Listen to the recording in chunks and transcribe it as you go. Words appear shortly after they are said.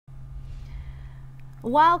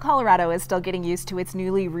While Colorado is still getting used to its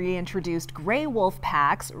newly reintroduced gray wolf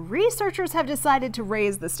packs, researchers have decided to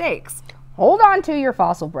raise the stakes. Hold on to your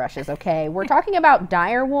fossil brushes, okay? We're talking about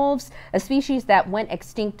dire wolves, a species that went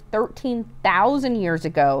extinct 13,000 years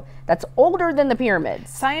ago. That's older than the pyramids.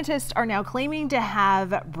 Scientists are now claiming to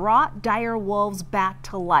have brought dire wolves back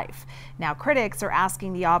to life. Now critics are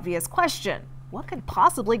asking the obvious question: what could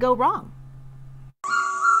possibly go wrong?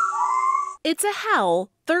 It's a howl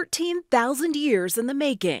 13,000 years in the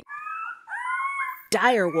making.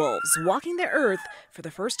 Dire wolves walking the earth for the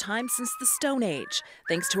first time since the Stone Age,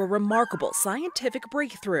 thanks to a remarkable scientific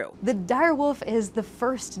breakthrough. The dire wolf is the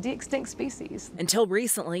first de-extinct species. Until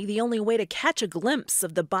recently, the only way to catch a glimpse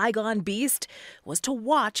of the bygone beast was to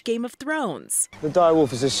watch Game of Thrones. The dire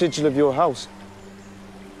wolf is a sigil of your house.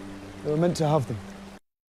 They were meant to have them.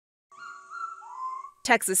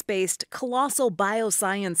 Texas-based Colossal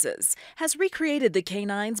Biosciences has recreated the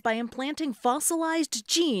canines by implanting fossilized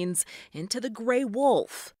genes into the gray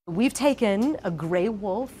wolf. We've taken a gray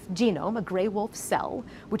wolf genome, a gray wolf cell,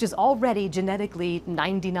 which is already genetically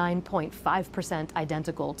 99.5%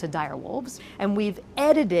 identical to dire wolves, and we've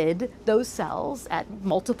edited those cells at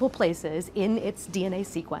multiple places in its DNA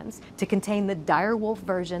sequence to contain the dire wolf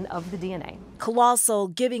version of the DNA. Colossal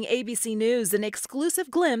giving ABC News an exclusive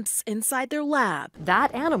glimpse inside their lab.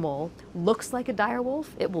 That animal looks like a dire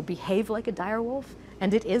wolf, it will behave like a dire wolf,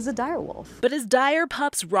 and it is a dire wolf. But as dire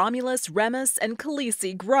pups Romulus, Remus, and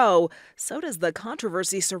Khaleesi grow, so does the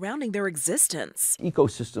controversy surrounding their existence.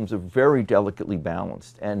 Ecosystems are very delicately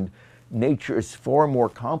balanced, and nature is far more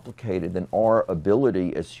complicated than our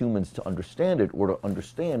ability as humans to understand it or to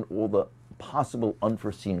understand all the possible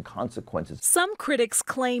unforeseen consequences. Some critics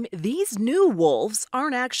claim these new wolves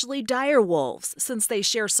aren't actually dire wolves, since they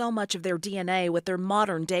share so much of their DNA with their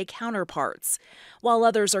modern-day counterparts, while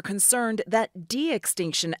others are concerned that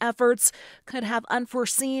de-extinction efforts could have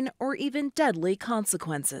unforeseen or even deadly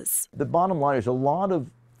consequences. The bottom line is a lot of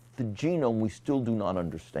the genome we still do not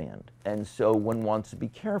understand, and so one wants to be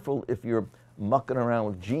careful if you're mucking around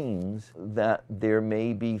with genes that there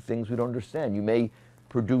may be things we don't understand. You may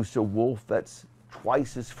produce a wolf that's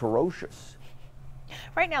twice as ferocious.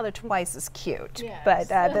 Right now they're twice as cute, Yes. but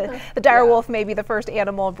the dire wolf may be the first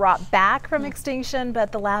animal brought back from extinction,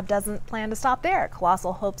 but the lab doesn't plan to stop there.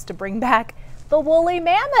 Colossal hopes to bring back the woolly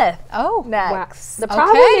mammoth. Oh, next. wow. The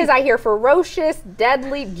problem is I hear ferocious,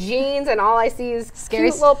 deadly genes, and all I see is Scary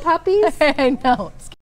cute little puppies. I know.